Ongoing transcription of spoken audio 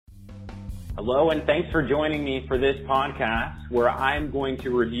Hello, and thanks for joining me for this podcast where I'm going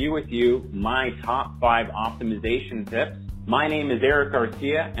to review with you my top 5 optimization tips. My name is Eric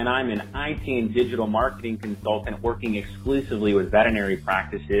Garcia, and I'm an IT and digital marketing consultant working exclusively with veterinary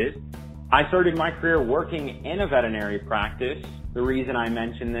practices. I started my career working in a veterinary practice. The reason I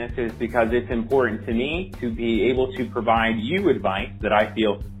mention this is because it's important to me to be able to provide you advice that I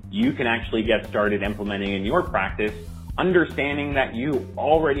feel you can actually get started implementing in your practice, understanding that you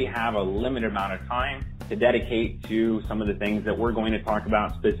already have a limited amount of time to dedicate to some of the things that we're going to talk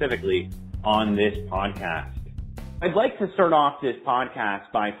about specifically on this podcast. I'd like to start off this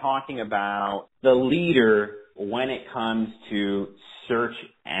podcast by talking about the leader when it comes to search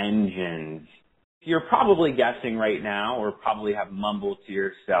engines. You're probably guessing right now, or probably have mumbled to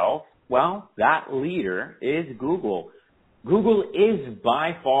yourself, well, that leader is Google. Google is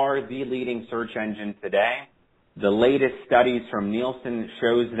by far the leading search engine today. The latest studies from Nielsen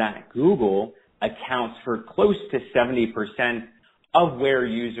shows that Google accounts for close to 70% of where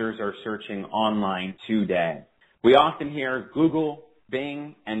users are searching online today. We often hear Google,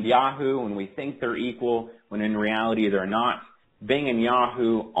 Bing, and Yahoo, and we think they're equal, when in reality they're not. Bing and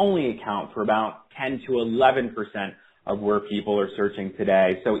Yahoo only account for about 10 to 11% of where people are searching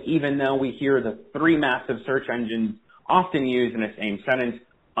today. So even though we hear the 3 massive search engines often used in the same sentence,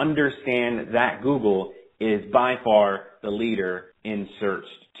 understand that Google is by far the leader in search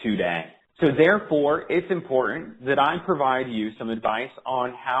today. So therefore, it's important that I provide you some advice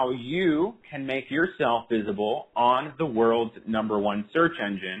on how you can make yourself visible on the world's #1 search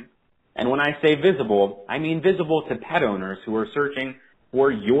engine. And when I say visible, I mean visible to pet owners who are searching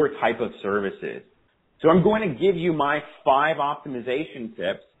for your type of services. So I'm going to give you my 5 optimization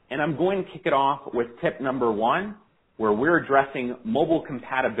tips, and I'm going to kick it off with tip number 1, where we're addressing mobile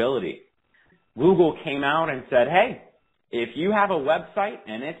compatibility. Google came out and said, hey, if you have a website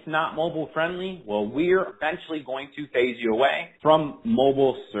and it's not mobile friendly, well, we're eventually going to phase you away from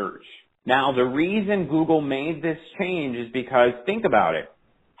mobile search. Now, the reason Google made this change is because, think about it.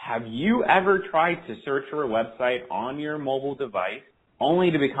 Have you ever tried to search for a website on your mobile device only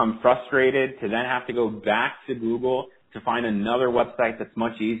to become frustrated to then have to go back to Google to find another website that's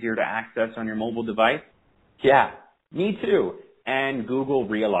much easier to access on your mobile device? Yeah, me too. And Google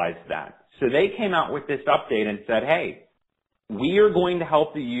realized that. So they came out with this update and said, hey, we are going to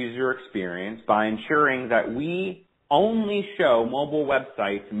help the user experience by ensuring that we only show mobile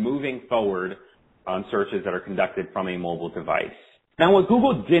websites moving forward on searches that are conducted from a mobile device. Now, what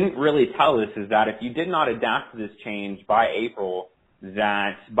Google didn't really tell us is that if you did not adapt to this change by April,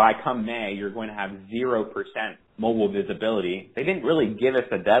 that by come May, you're going to have 0% mobile visibility. They didn't really give us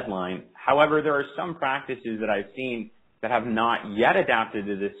a deadline. However, there are some practices that I've seen that have not yet adapted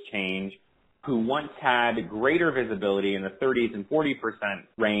to this change, who once had greater visibility in the 30s and 40%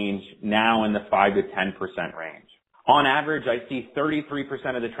 range, now in the 5 to 10% range. On average, I see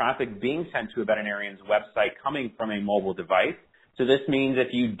 33% of the traffic being sent to a veterinarian's website coming from a mobile device. So this means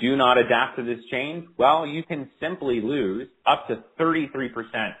if you do not adapt to this change, well, you can simply lose up to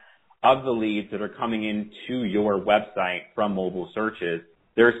 33% of the leads that are coming into your website from mobile searches.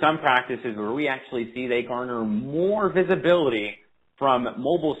 There are some practices where we actually see they garner more visibility from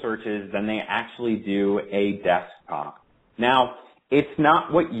mobile searches than they actually do a desktop. Now, it's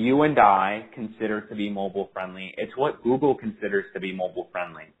not what you and I consider to be mobile friendly. It's what Google considers to be mobile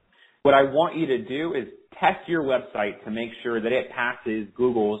friendly. What I want you to do is test your website to make sure that it passes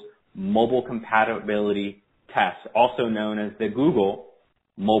Google's mobile compatibility test, also known as the Google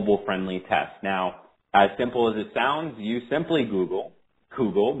mobile friendly test. Now, as simple as it sounds, you simply Google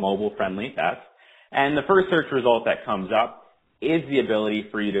mobile friendly test, and the first search result that comes up is the ability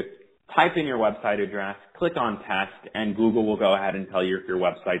for you to type in your website address, click on test, and Google will go ahead and tell you if your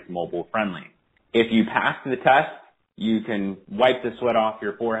website's mobile friendly. If you pass the test, you can wipe the sweat off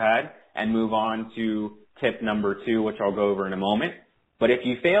your forehead and move on to tip number 2, which I'll go over in a moment. But if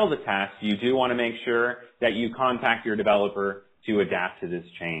you fail the test, you do want to make sure that you contact your developer to adapt to this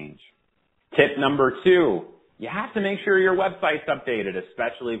change. Tip number 2, you have to make sure your website's updated,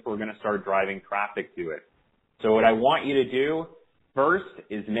 especially if we're going to start driving traffic to it. So what I want you to do first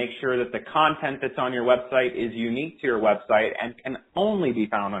is make sure that the content that's on your website is unique to your website and can only be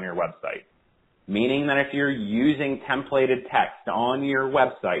found on your website. Meaning that if you're using templated text on your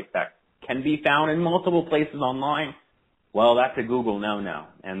website that can be found in multiple places online, well, that's a Google no-no.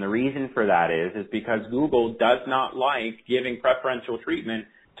 And the reason for that is because Google does not like giving preferential treatment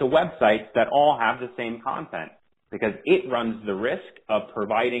to websites that all have the same content, because it runs the risk of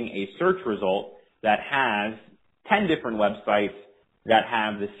providing a search result that has 10 different websites that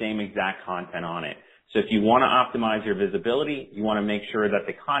have the same exact content on it. So if you want to optimize your visibility, you want to make sure that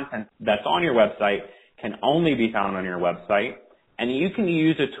the content that's on your website can only be found on your website. And you can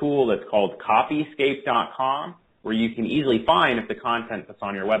use a tool that's called copyscape.com, where you can easily find if the content that's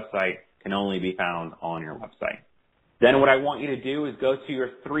on your website can only be found on your website. Then what I want you to do is go to your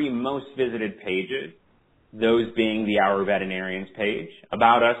 3 most visited pages, those being the Our Veterinarians page,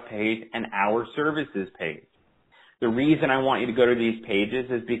 About Us page, and Our Services page. The reason I want you to go to these pages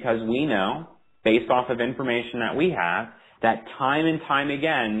is because we know, based off of information that we have, that time and time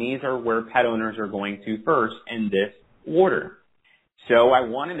again, these are where pet owners are going to first in this order. So I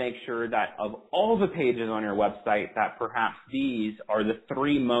want to make sure that of all the pages on your website, that perhaps these are the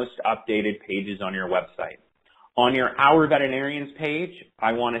 3 most updated pages on your website. On your Our Veterinarians page,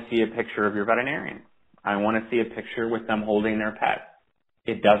 I want to see a picture of your veterinarian. I want to see a picture with them holding their pet.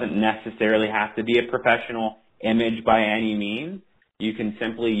 It doesn't necessarily have to be a professional image by any means. You can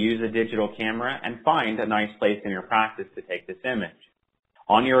simply use a digital camera and find a nice place in your practice to take this image.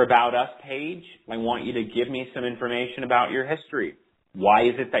 On your About Us page, I want you to give me some information about your history. Why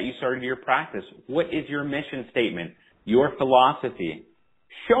is it that you started your practice? What is your mission statement? Your philosophy?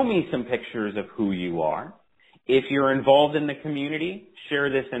 Show me some pictures of who you are. If you're involved in the community, share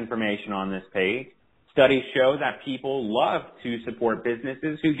this information on this page. Studies show that people love to support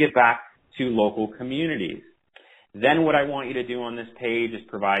businesses who give back to local communities. Then what I want you to do on this page is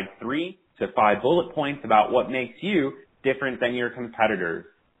provide 3 to 5 bullet points about what makes you different than your competitors.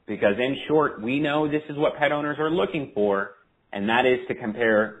 Because in short, we know this is what pet owners are looking for, and that is to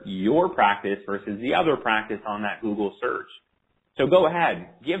compare your practice versus the other practice on that Google search. So go ahead,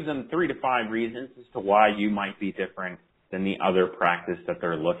 give them 3 to 5 reasons as to why you might be different than the other practice that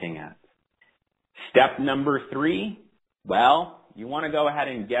they're looking at. Step number 3, well, you want to go ahead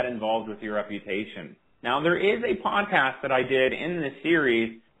and get involved with your reputation. Now, there is a podcast that I did in this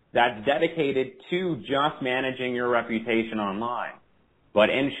series that's dedicated to just managing your reputation online. But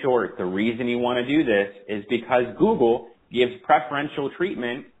in short, the reason you want to do this is because Google gives preferential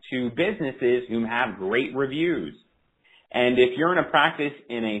treatment to businesses who have great reviews. And if you're in a practice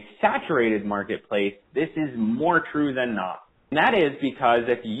in a saturated marketplace, this is more true than not. And that is because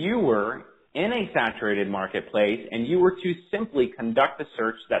if you were in a saturated marketplace and you were to simply conduct a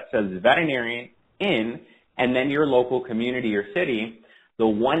search that says veterinarian in and then your local community or city, the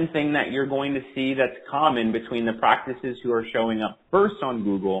one thing that you're going to see that's common between the practices who are showing up first on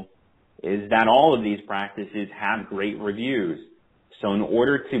Google is that all of these practices have great reviews. So in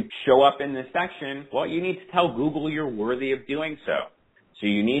order to show up in this section, well, you need to tell Google you're worthy of doing so. So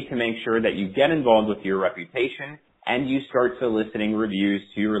you need to make sure that you get involved with your reputation and you start soliciting reviews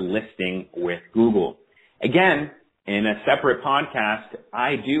to your listing with Google. Again, in a separate podcast,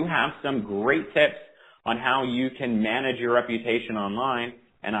 I do have some great tips on how you can manage your reputation online,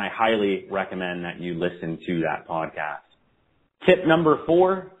 and I highly recommend that you listen to that podcast. Tip number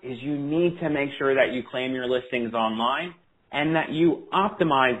 4 is you need to make sure that you claim your listings online and that you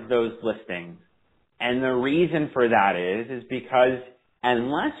optimize those listings. And the reason for that is because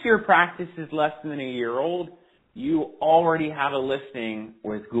unless your practice is less than a year old, you already have a listing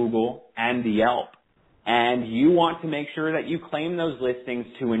with Google and Yelp. And you want to make sure that you claim those listings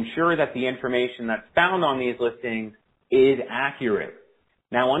to ensure that the information that's found on these listings is accurate.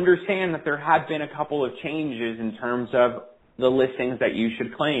 Now understand that there have been a couple of changes in terms of the listings that you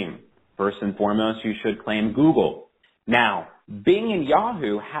should claim. First and foremost, you should claim Google. Now, Bing and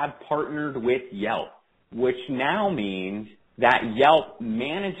Yahoo have partnered with Yelp, which now means that Yelp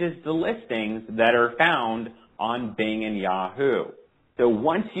manages the listings that are found on Bing and Yahoo. So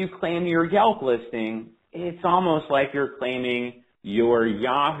once you claim your Yelp listing, it's almost like you're claiming your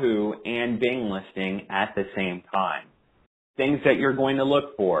Yahoo and Bing listing at the same time. Things that you're going to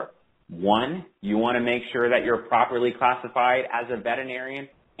look for. 1, you want to make sure that you're properly classified as a veterinarian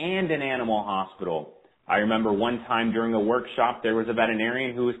and an animal hospital. I remember one time during a workshop, there was a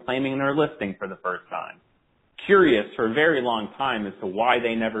veterinarian who was claiming their listing for the first time. Curious for a very long time as to why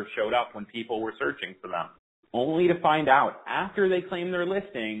they never showed up when people were searching for them, only to find out after they claimed their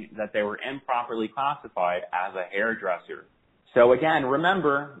listing that they were improperly classified as a hairdresser. So again,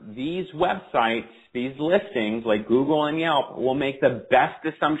 remember, these websites, these listings like Google and Yelp will make the best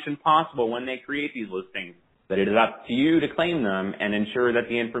assumption possible when they create these listings, but it is up to you to claim them and ensure that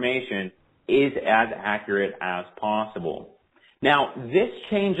the information is as accurate as possible. Now, this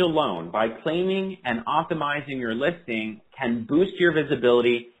change alone, by claiming and optimizing your listing, can boost your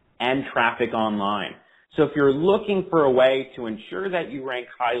visibility and traffic online. So if you're looking for a way to ensure that you rank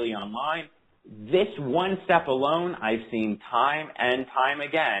highly online, this one step alone, I've seen time and time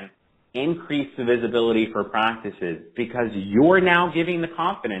again, increase the visibility for practices because you're now giving the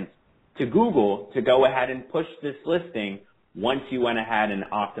confidence to to Google to go ahead and push this listing once you went ahead and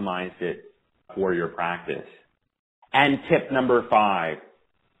optimized it for your practice. And tip number 5,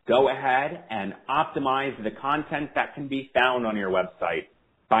 go ahead and optimize the content that can be found on your website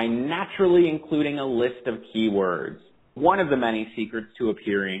by naturally including a list of keywords. One of the many secrets to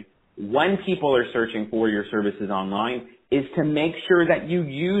appearing when people are searching for your services online is to make sure that you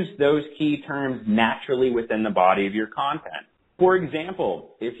use those key terms naturally within the body of your content. For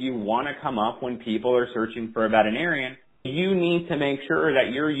example, if you want to come up when people are searching for a veterinarian, you need to make sure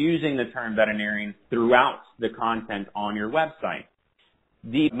that you're using the term veterinarian throughout the content on your website.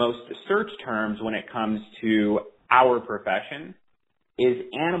 The most searched terms when it comes to our profession is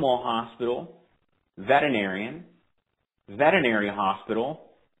animal hospital, veterinarian, veterinary hospital,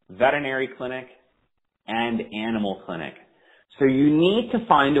 veterinary clinic, and animal clinic. So you need to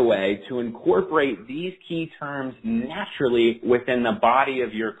find a way to incorporate these key terms naturally within the body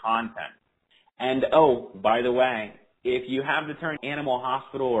of your content. And oh, by the way, if you have the term animal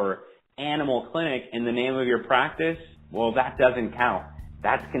hospital or animal clinic in the name of your practice, well, that doesn't count.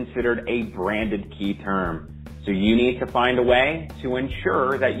 That's considered a branded key term. So you need to find a way to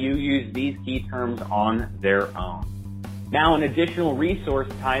ensure that you use these key terms on their own. Now, an additional resource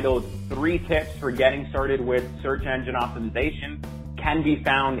titled 3 Tips for Getting Started with Search Engine Optimization can be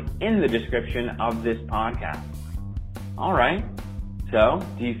found in the description of this podcast. All right. So,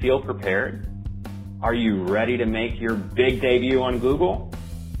 do you feel prepared? Are you ready to make your big debut on Google?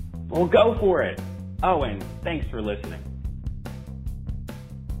 Well, go for it. Oh, and thanks for listening.